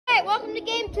Alright, welcome to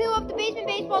game 2 of the Basement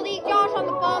Baseball League. Josh on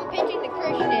the phone pitching to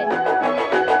Christian. Season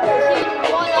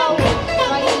 1-0,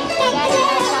 righty, that is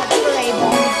outside for a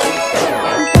ball.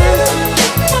 1-0,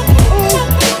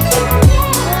 the pitch to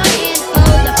Christian. He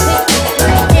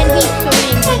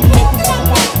swings and misses the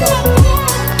back.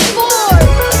 4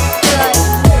 strikes.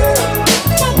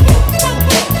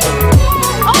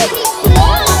 Oh, and he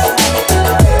swung!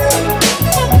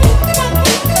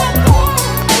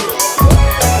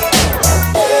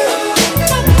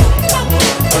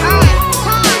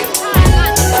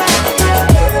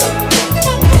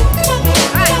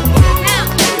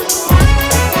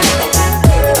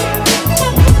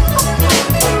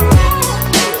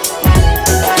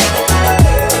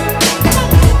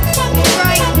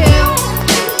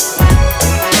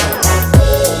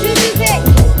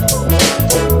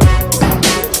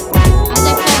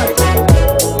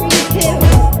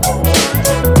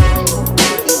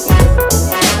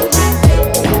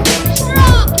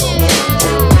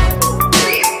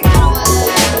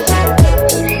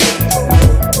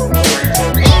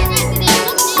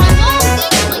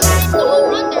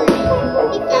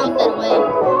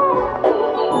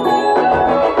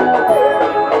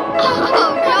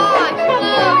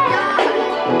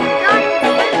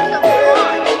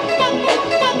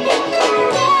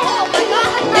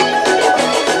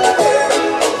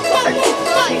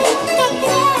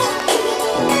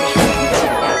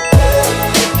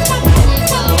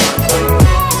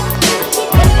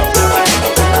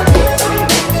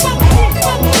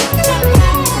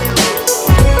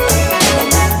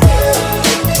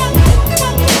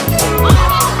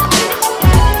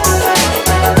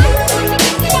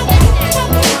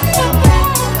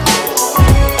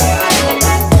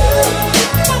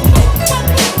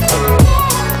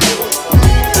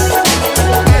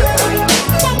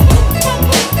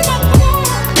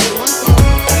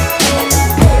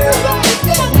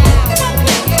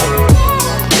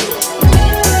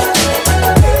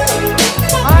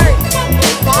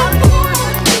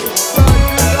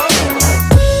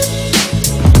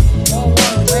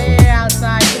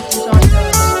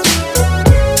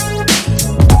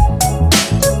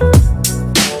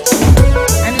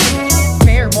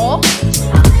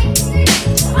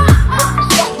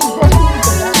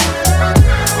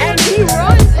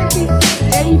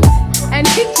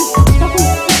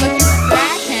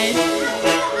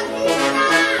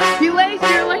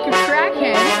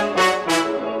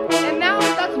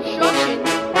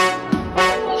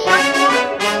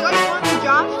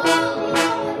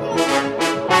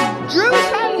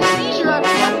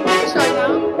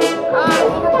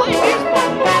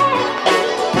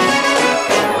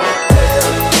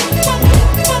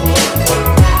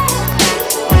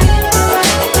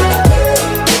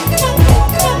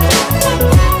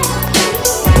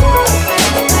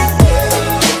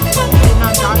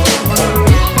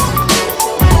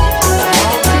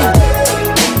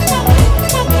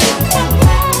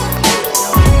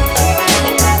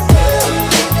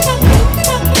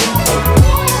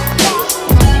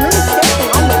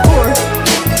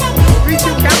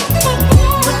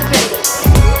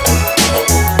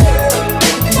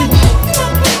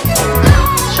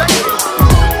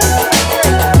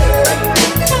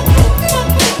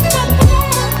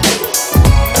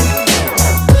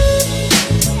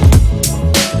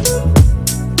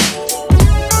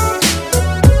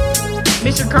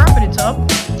 Mr. Confidence up.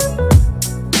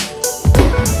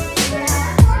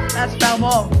 That's foul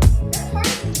ball.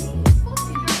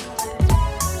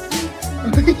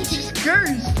 He just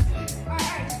cursed.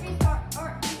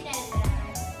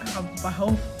 I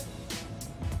hope.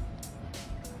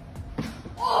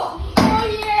 Oh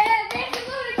yeah, thanks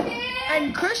a kid.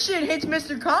 And Christian hits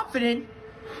Mr. Confident.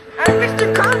 And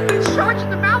Mr. Confident's charging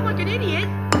the mound like an idiot.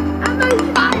 And then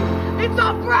he's fine. It's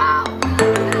a bro.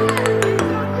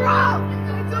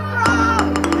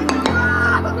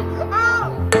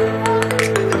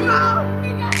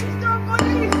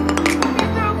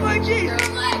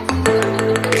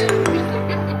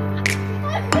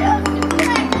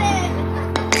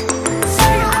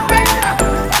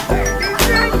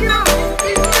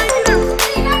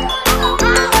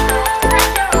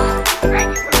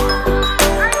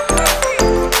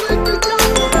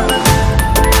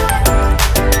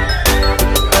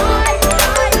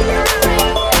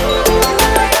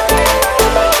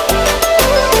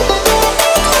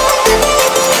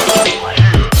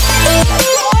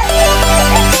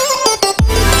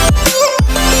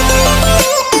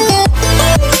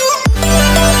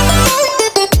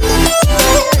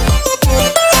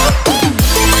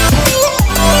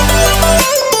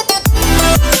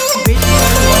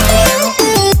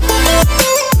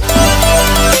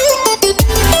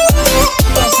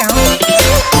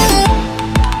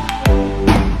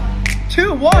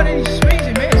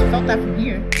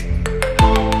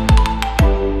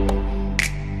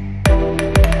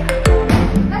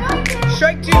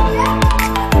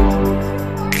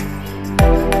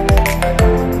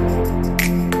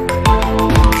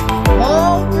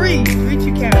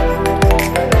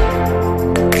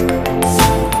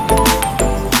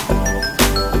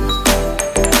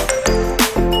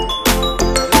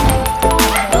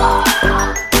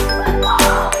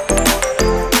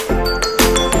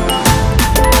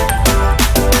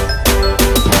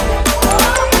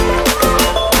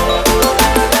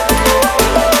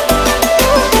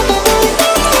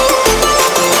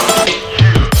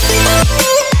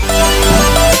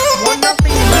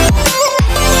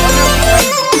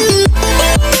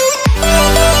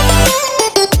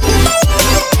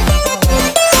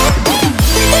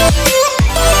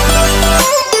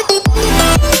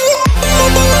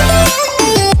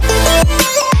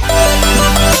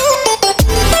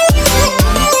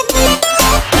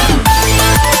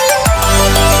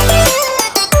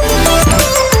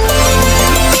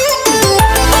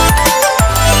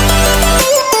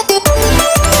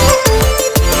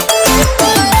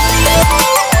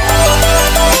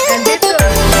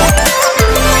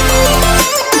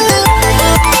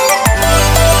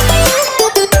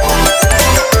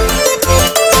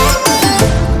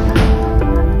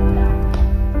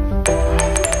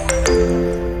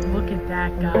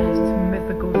 back, guys. It's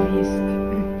mythical beast.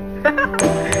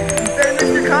 Then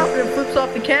Mr. Confident flips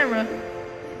off the camera.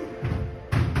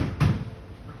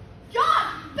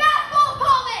 John, fastball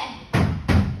coming!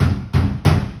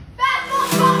 Fastball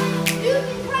coming!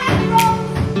 Using track rolls!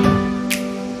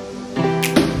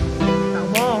 Not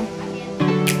long.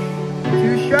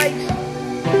 2 strikes.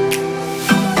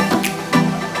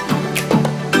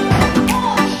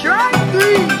 Strike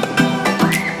 3!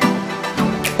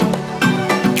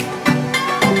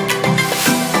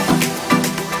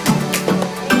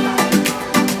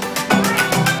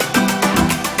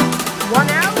 One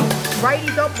out,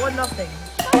 righty's up 1-0.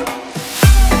 Strike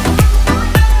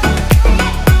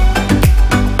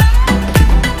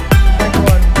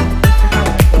 1, Mr.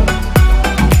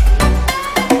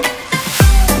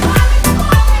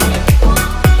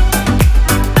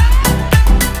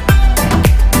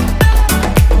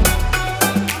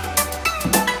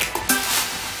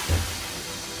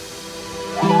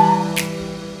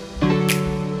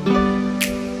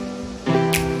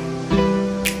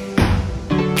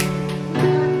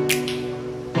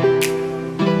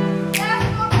 Confident.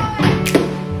 Fastball coming!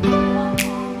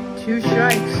 2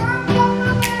 strikes.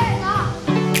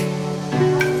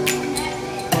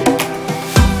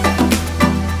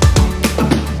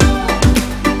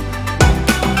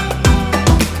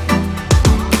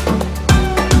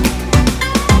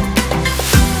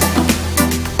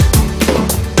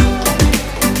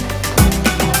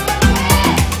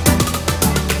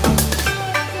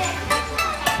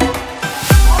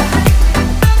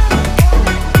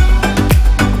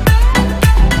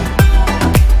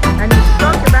 And he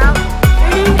struck him out.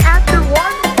 Inning after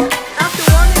one inning,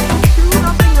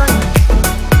 2-0 runs.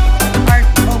 Alright,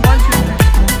 1-2.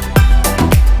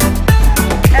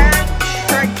 And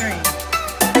strike 3.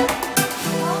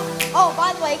 Oh,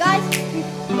 by the way, guys, we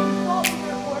thought we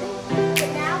were recording, but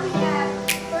now we have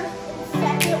first and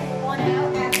second 1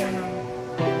 out after.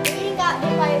 Aiden got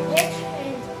hit by a pitch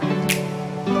and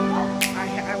what?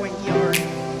 I went yard.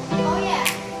 Oh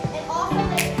yeah, and also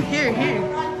they Here.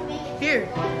 run to make it Here.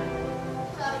 2-1.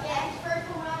 So yeah, his first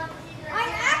home run of the season. I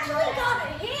actually got a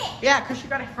hit. Yeah, because she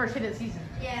got her first hit of the season.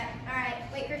 Yeah. All right.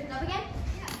 Wait, Christian's up again.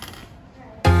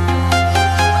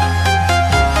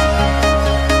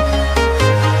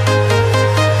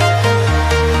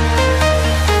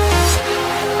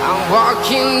 I'm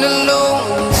walking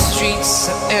alone, the streets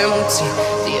are empty.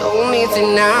 The only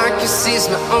thing I can see is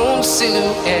my own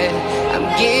silhouette. I'm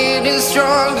getting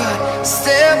stronger,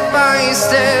 step by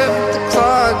step. The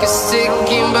clock is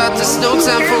ticking, but there's no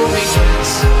time for me.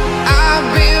 I've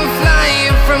been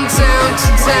flying from town to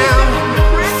town,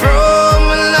 from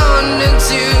London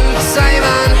to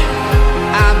Taiwan.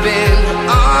 I've been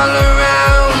all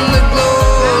around the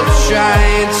globe,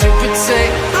 trying to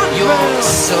protect your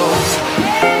soul.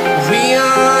 We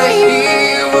are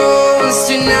heroes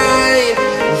tonight.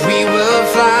 We will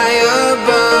fly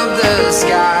above the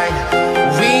sky.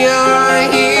 We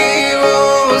are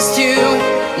heroes tonight.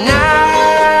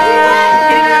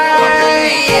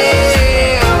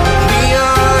 Yeah.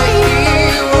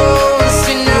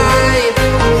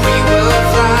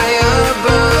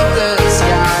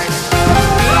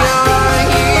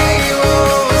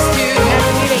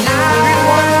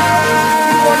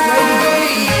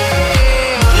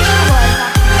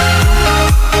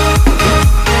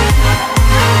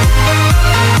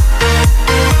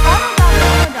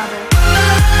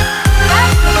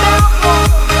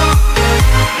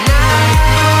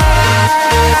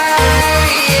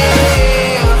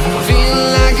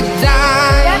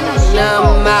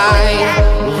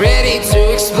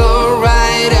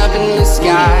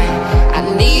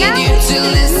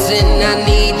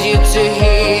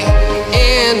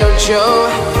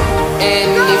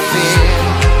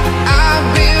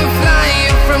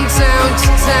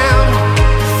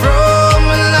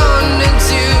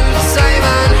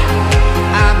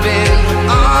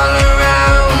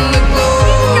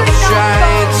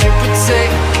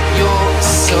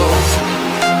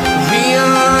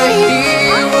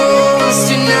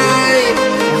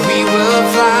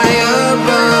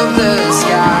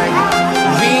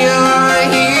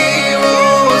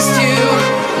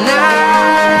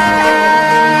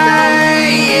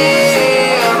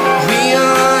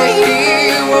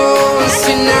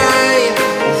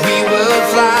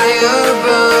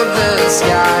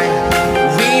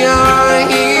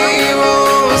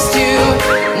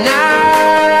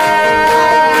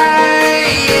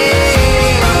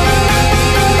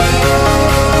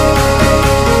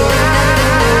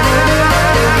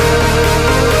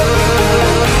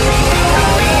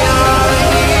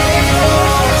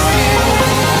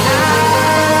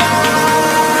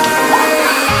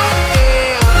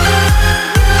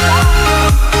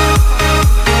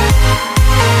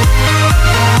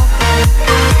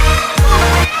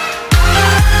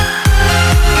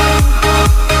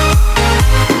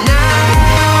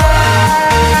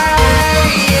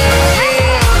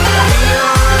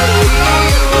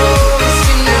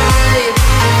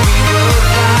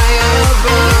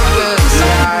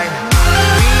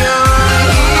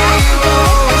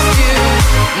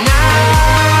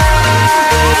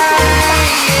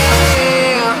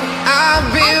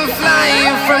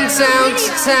 from town to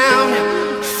town,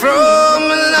 from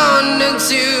London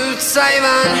to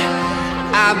Taiwan.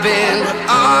 I've been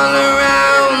all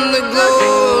around the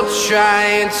globe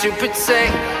trying to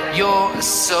protect your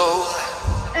soul.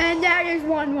 And that is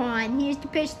 1-1. Here's the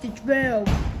pitch to drill.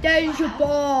 That is your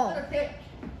ball. The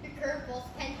curveball's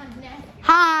 10 times nasty.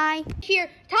 Hi. Here,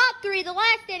 top 3, the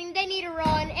last inning, they need a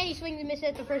run. And he swings and misses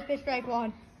at the first pitch, strike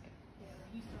 1.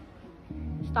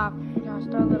 Stop. Just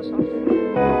throw a little softer.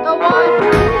 The 1.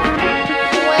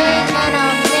 Swing and a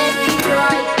miss.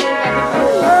 Strike 2.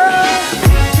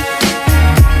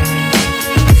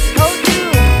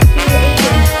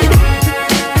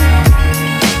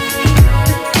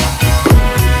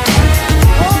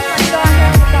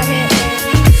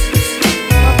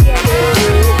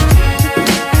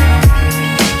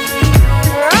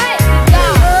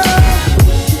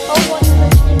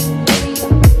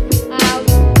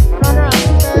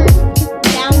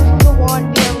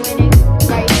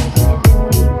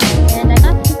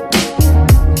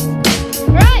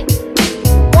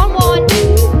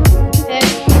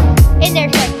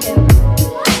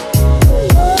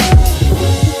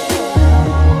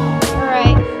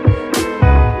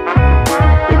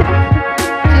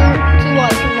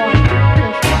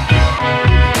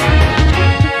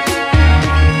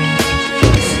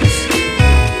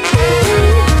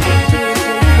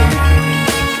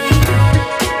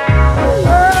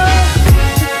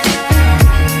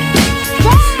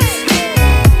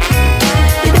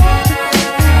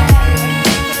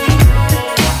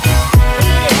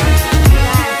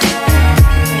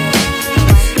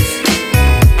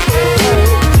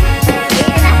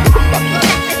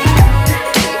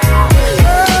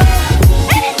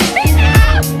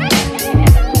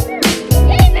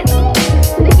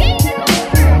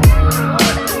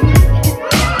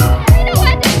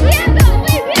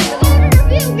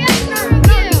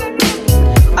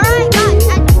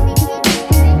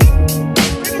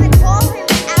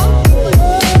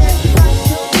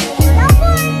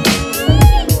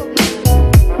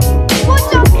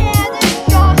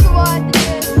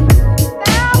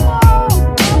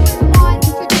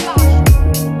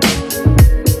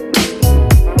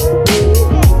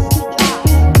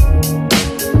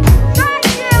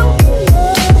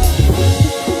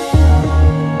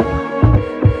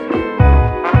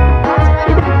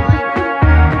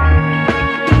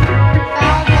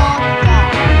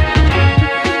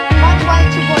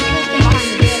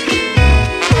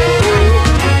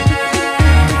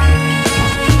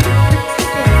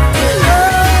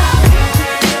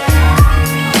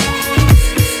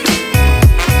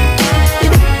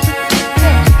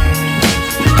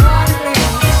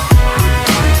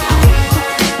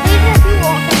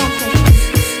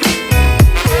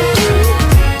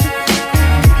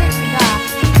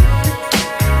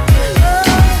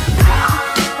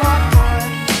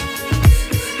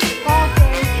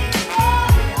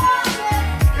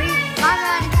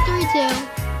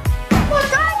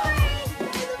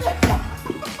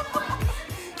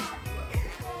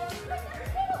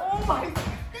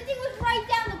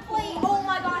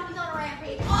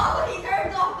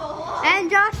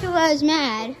 Joshua is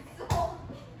mad.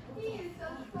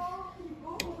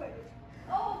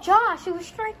 Josh, it was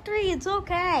strike 3. It's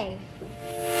okay.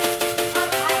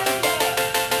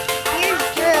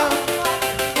 Here's Drew.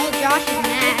 Oh, Josh is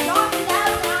mad.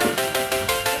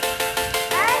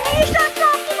 And he shuts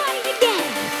off the light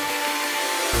again.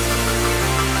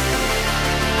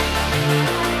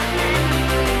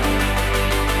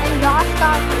 And Josh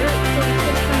got hurt, so he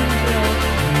took from the drill.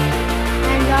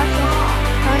 And Josh is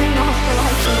turning off the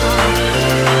lights and on.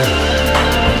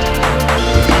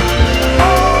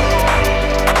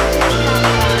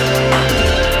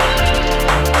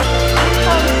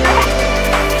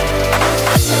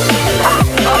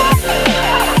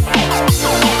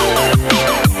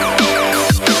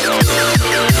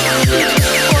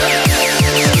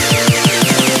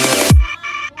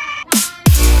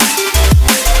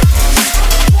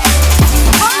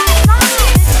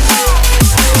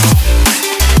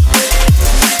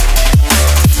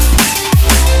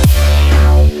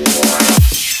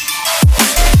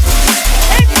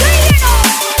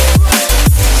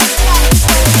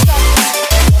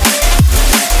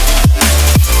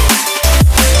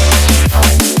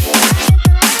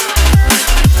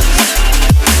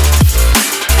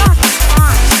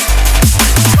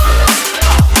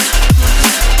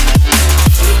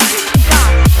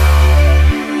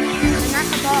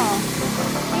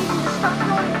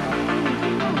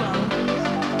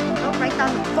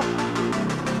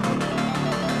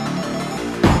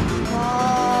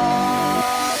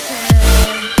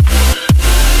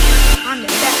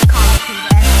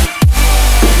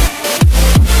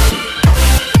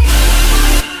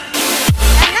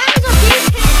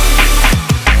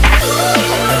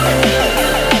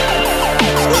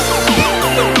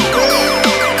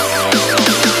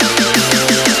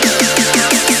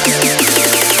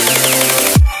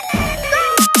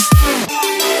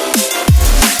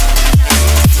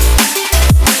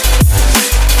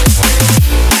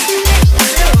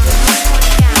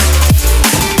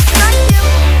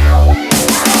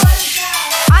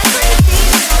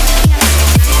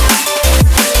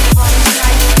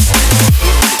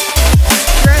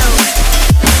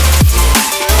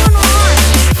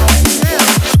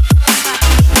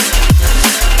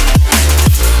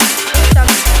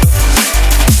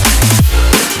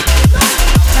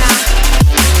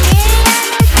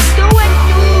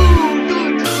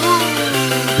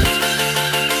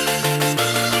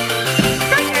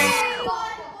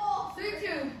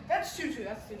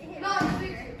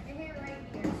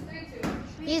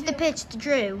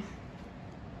 Drew.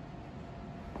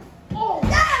 Oh,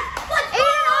 yes!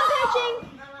 Aiden on pitching.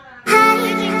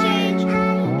 Pitching change.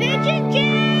 Pitching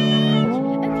change.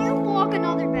 If you block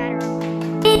another batter.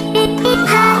 Yes.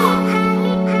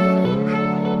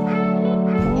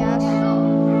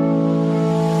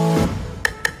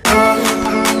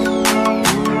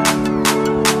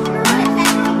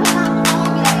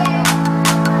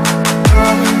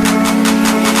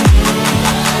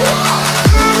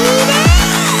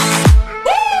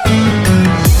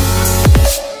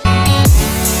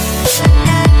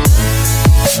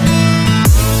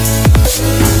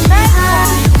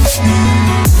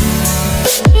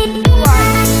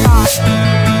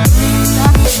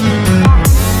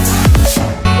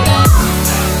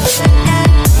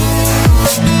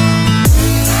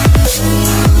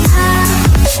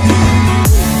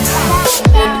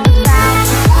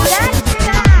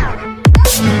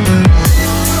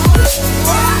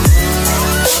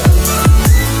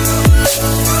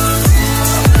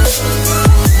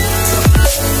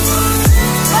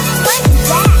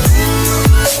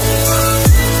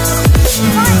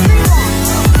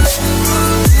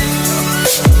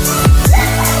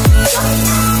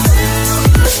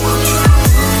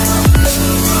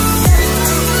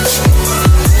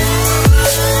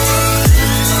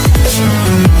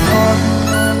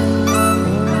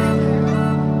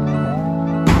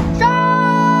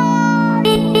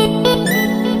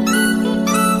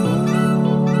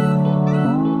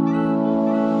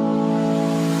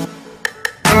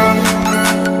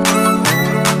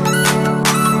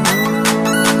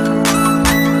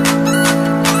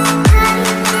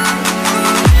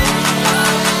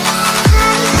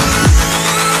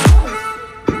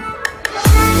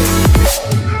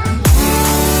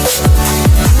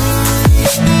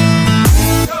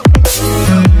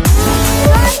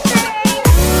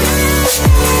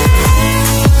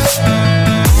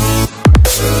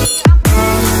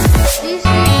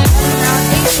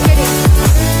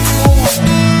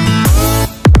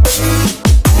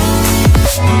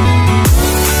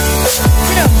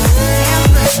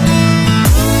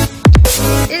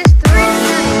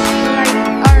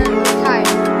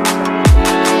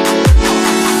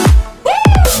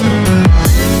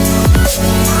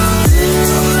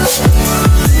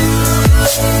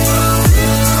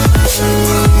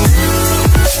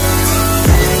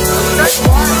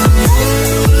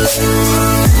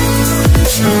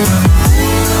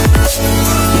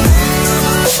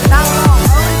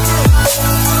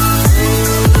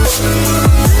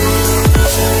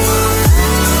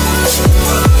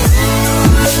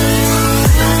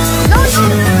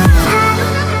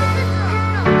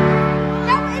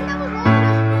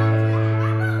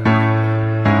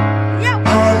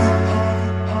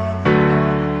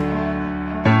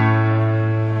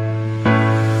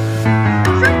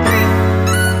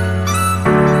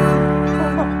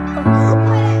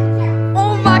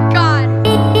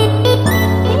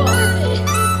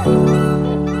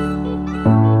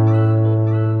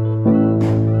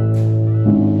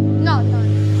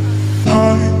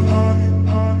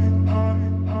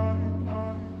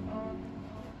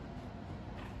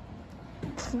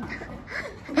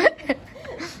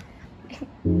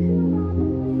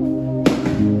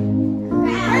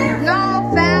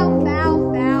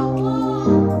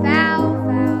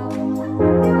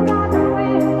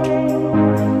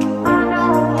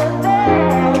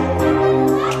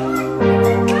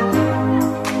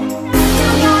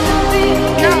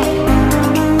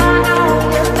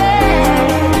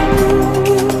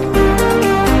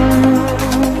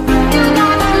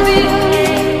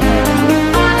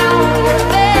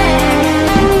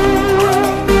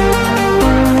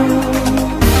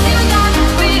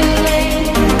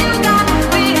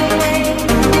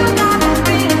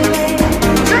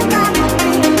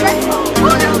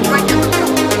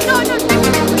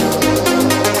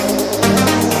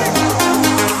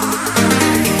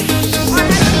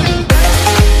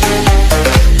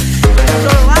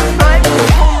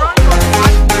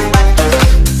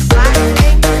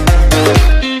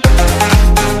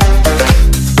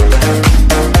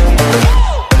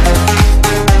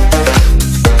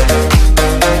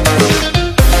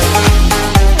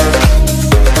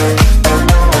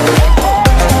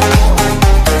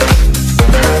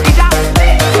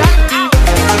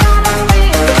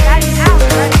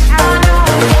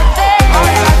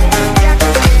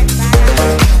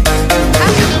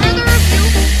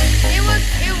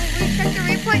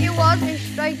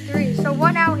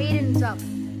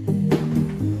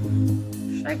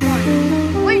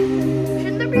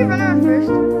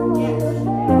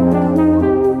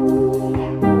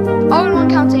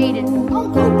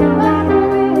 Aiden.